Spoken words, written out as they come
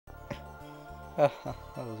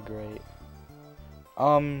That was great.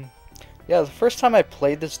 Yeah, the first time I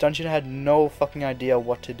played this dungeon, I had no fucking idea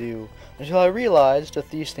what to do until I realized that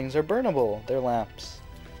these things are burnable. They're lamps.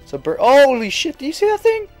 So holy shit! Do you see that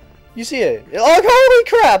thing? You see it? Oh, holy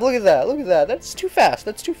crap! Look at that! Look at that! That's too fast!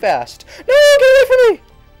 That's too fast! No! Get away from me!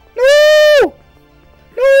 No!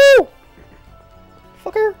 No!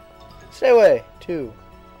 Fucker! Stay away. 2.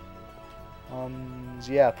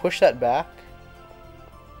 Yeah, push that back.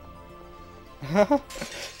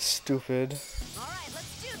 Stupid. Alright,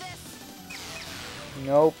 let's do this.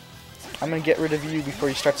 Nope. I'm gonna get rid of you before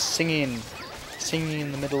you start singing. Singing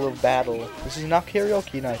in the middle of battle. This is not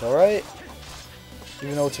karaoke night, alright?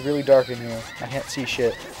 Even though it's really dark in here. I can't see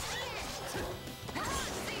shit.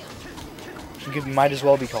 It might as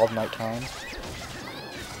well be called nighttime.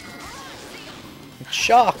 It's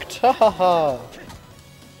shocked! Ha ha ha!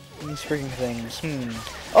 These freaking things.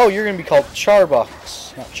 Oh, you're gonna be called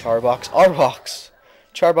Charbox. Not Charbox, Arbox.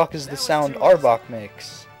 Charbox is the sound Arbok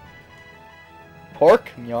makes.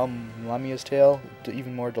 Pork? Yum. Lamia's tail?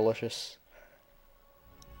 Even more delicious.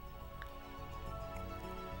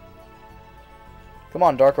 Come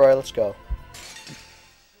on, Darkrai, let's go.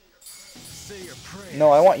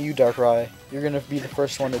 No, I want you, Darkrai. You're gonna be the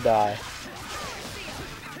first one to die.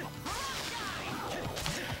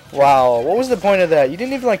 Wow, what was the point of that? You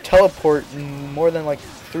didn't even like teleport in more than like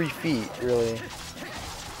 3 feet, really.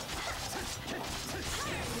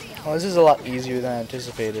 Oh, this is a lot easier than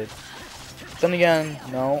anticipated. Then again,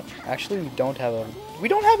 no. Actually, we don't have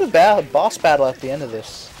a boss battle at the end of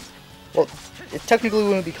this. Well, it technically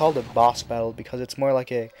wouldn't be called a boss battle because it's more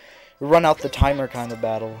like a run out the timer kind of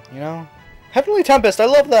battle, you know? Heavenly Tempest, I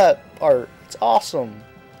love that art. It's awesome.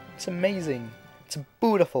 It's amazing. It's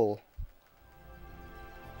beautiful.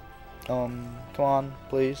 Come on,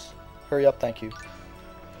 please. Hurry up, thank you.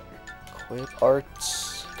 Equip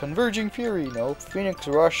arts. Converging Fury. Nope. Phoenix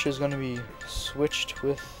Rush is gonna be switched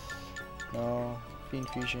with... No. Fiend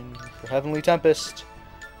Fusion for Heavenly Tempest.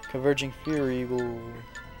 Converging Fury will...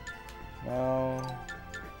 No.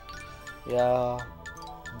 Yeah.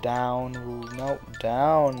 Down will... Nope.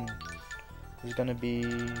 Down is gonna be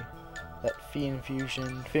that Fiend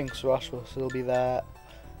Fusion. Phoenix Rush will still be that.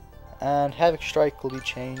 And Havoc Strike will be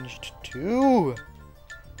changed to...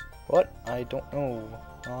 What? I don't know.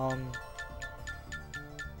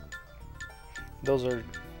 Those are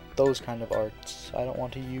those kind of arts. I don't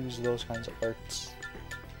want to use those kinds of arts.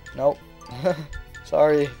 Nope.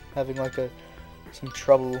 Sorry, having like some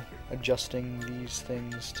trouble adjusting these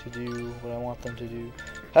things to do what I want them to do.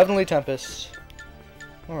 Heavenly Tempest.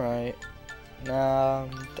 Alright. I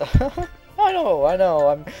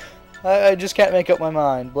know. I just can't make up my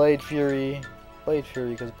mind. Blade Fury,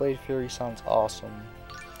 because Blade Fury sounds awesome.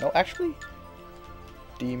 No, actually,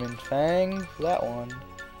 Demon Fang for that one.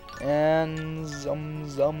 And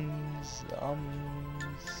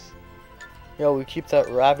Yo, we keep that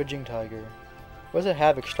Ravaging Tiger. Where's the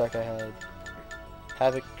Havoc Strike I had?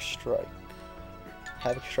 Havoc Strike.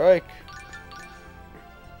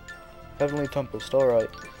 Heavenly Tempest, alright.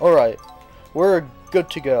 Alright. We're good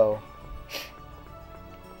to go.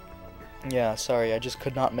 Yeah, sorry, I just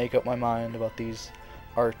could not make up my mind about these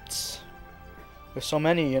arts. There's so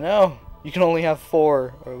many, you know? You can only have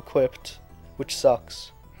 4 equipped, which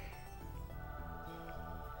sucks.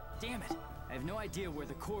 Damn it! I have no idea where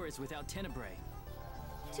the core is without Tenebrae.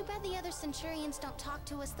 Too bad the other Centurions don't talk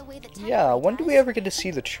to us the way that Yeah, Tenebrae when do we does. ever get to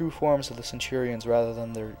see the true forms of the Centurions rather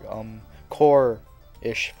than their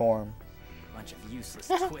core-ish form? Bunch of useless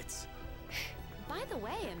twits. By the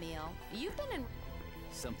way, Emil, you've been in...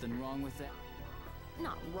 Something wrong with that?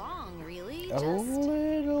 Not wrong, really. A Just...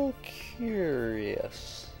 little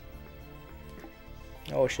curious.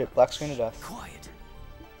 Oh shit, black screen of death. Quiet.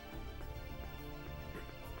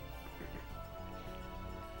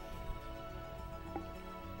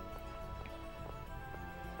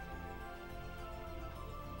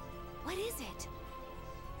 What is it?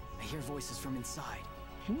 I hear voices from inside.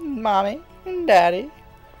 Mommy and Daddy,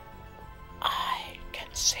 I can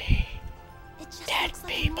see It just dead looks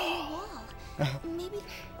like people. a normal wall. Maybe...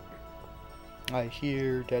 I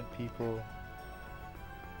hear dead people.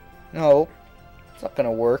 No, it's not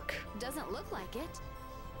gonna work. Doesn't look like it.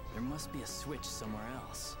 There must be a switch somewhere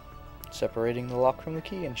else. Separating the lock from the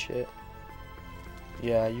key and shit.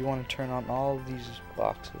 Yeah, you want to turn on all of these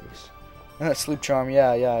boxes. Sleep charm,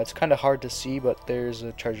 yeah, it's kind of hard to see, but there's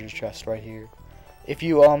a treasure chest right here. If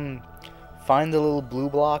you find the little blue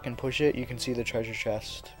block and push it, you can see the treasure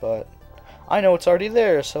chest. But I know it's already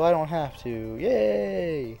there, so I don't have to.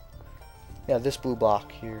 Yay! Yeah, this blue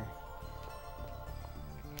block here.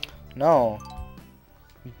 No.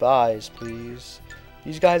 Buys, please.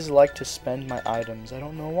 These guys like to spend my items. I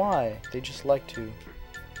don't know why. They just like to.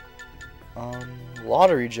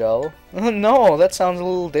 Lottery gel. No, that sounds a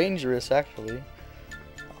little dangerous, actually.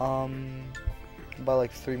 Buy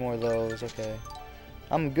like 3 more of those. Okay.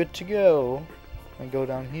 I'm good to go. I go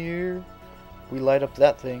down here. We light up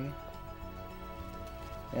that thing.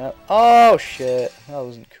 Yep. Oh, shit. That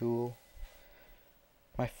wasn't cool.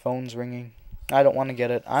 My phone's ringing. I don't want to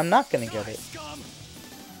get it. I'm not going to get it.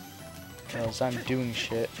 Because I'm doing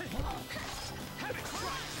shit.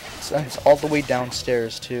 It's all the way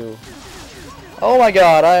downstairs, too. Oh my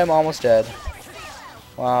god, I am almost dead.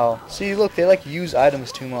 Wow. See, look, they like use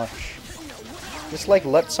items too much. Just like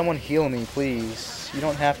let someone heal me, please. You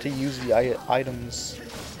don't have to use the items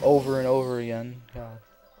over and over again. God.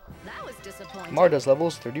 That was disappointing. Marta's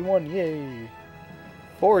levels 31, yay.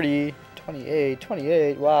 40, 28,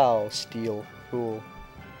 28, wow. Steal, cool.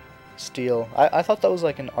 Steal. I thought that was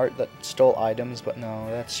like an art that stole items, but no,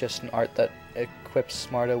 that's just an art that equips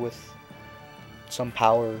Marta with some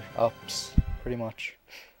power ups, pretty much.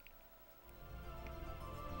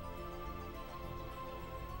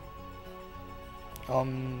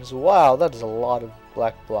 So wow, that is a lot of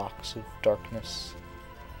black blocks of darkness.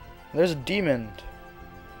 There's a demon.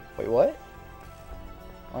 Wait, what?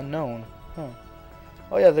 Unknown. Huh.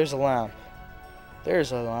 Oh yeah, there's a lamp.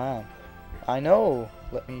 There's a lamp. I know.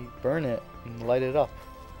 Let me burn it and light it up.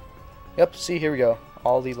 Yep, see, here we go.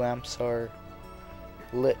 All the lamps are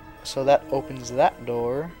lit. So that opens that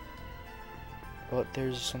door. But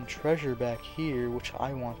there's some treasure back here which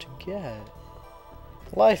I want to get.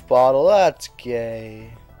 Life bottle, that's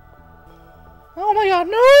gay. Oh my god,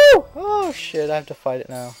 no! Oh shit, I have to fight it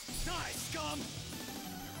now.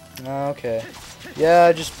 Okay.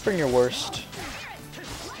 Yeah, just bring your worst.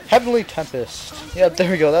 Heavenly Tempest. Yeah,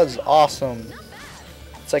 there we go, that was awesome.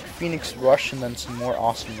 It's like Phoenix Rush and then some more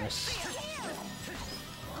awesomeness.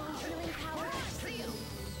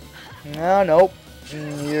 No, nope.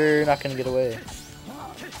 You're not gonna get away.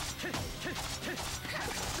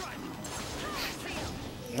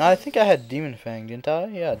 I think I had Demon Fang, didn't I?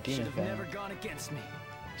 Yeah, Demon Fang.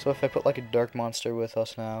 So if I put like a dark monster with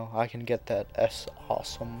us now, I can get that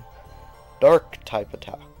awesome dark type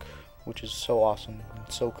attack, which is so awesome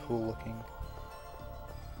and so cool looking.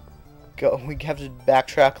 We have to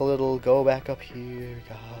backtrack a little, go back up here.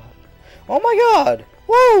 God. Oh my god!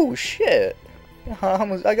 Whoa, shit!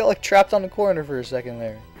 I got like trapped on the corner for a second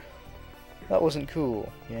there. That wasn't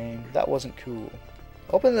cool, game. That wasn't cool.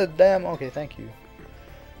 Open the damn... Okay, thank you.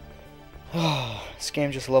 This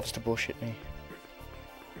game just loves to bullshit me.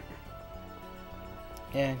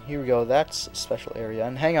 And here we go. That's a special area.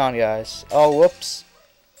 And hang on, guys. Oh, whoops.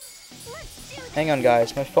 Hang on,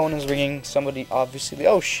 guys. My phone is ringing. Somebody obviously...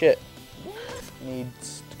 Oh, shit.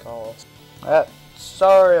 Needs to call us.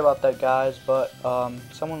 Sorry about that, guys, but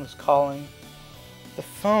someone was calling the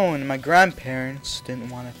phone. My grandparents didn't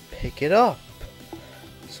want to pick it up.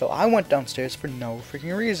 So I went downstairs for no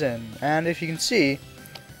freaking reason. And if you can see...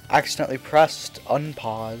 I accidentally pressed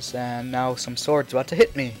unpause, and now some sword's about to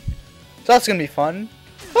hit me. So that's gonna be fun.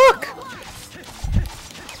 Fuck!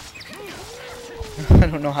 I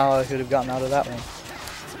don't know how I could have gotten out of that one.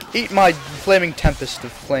 Eat my flaming tempest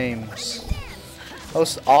of flames. That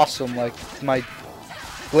was awesome. Like my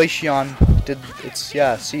Glaceon did its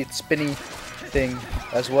see its spinny thing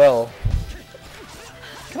as well.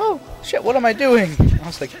 Oh shit! What am I doing? I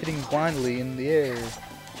was like hitting blindly in the air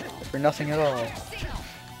for nothing at all.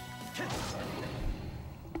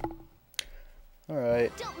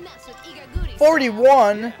 Alright.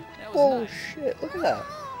 41? Oh shit, look at that.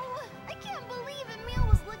 Oh, I can't believe Emil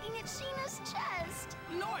was looking at Sheena's chest.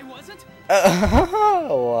 No, I wasn't.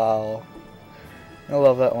 Wow. I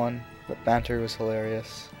love that one. The banter was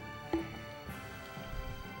hilarious.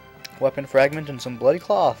 Weapon fragment and some bloody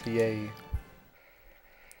cloth, yay.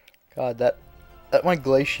 God, that my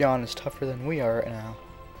Glaceon is tougher than we are right now.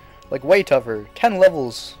 Like way tougher. 10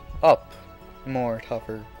 levels up more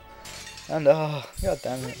tougher. And god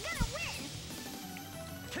damn it.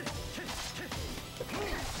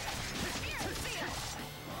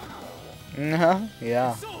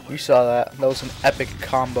 Yeah. You saw that. That was an epic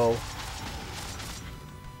combo.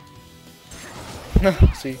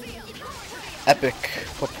 See? Epic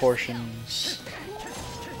proportions.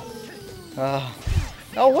 Oh,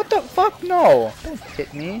 what the fuck? No! Don't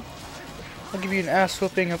hit me. I'll give you an ass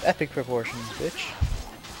whooping of epic proportions, bitch.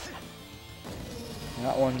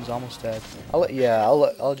 That one's almost dead.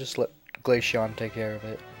 I'll just let Glaceon take care of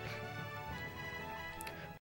it.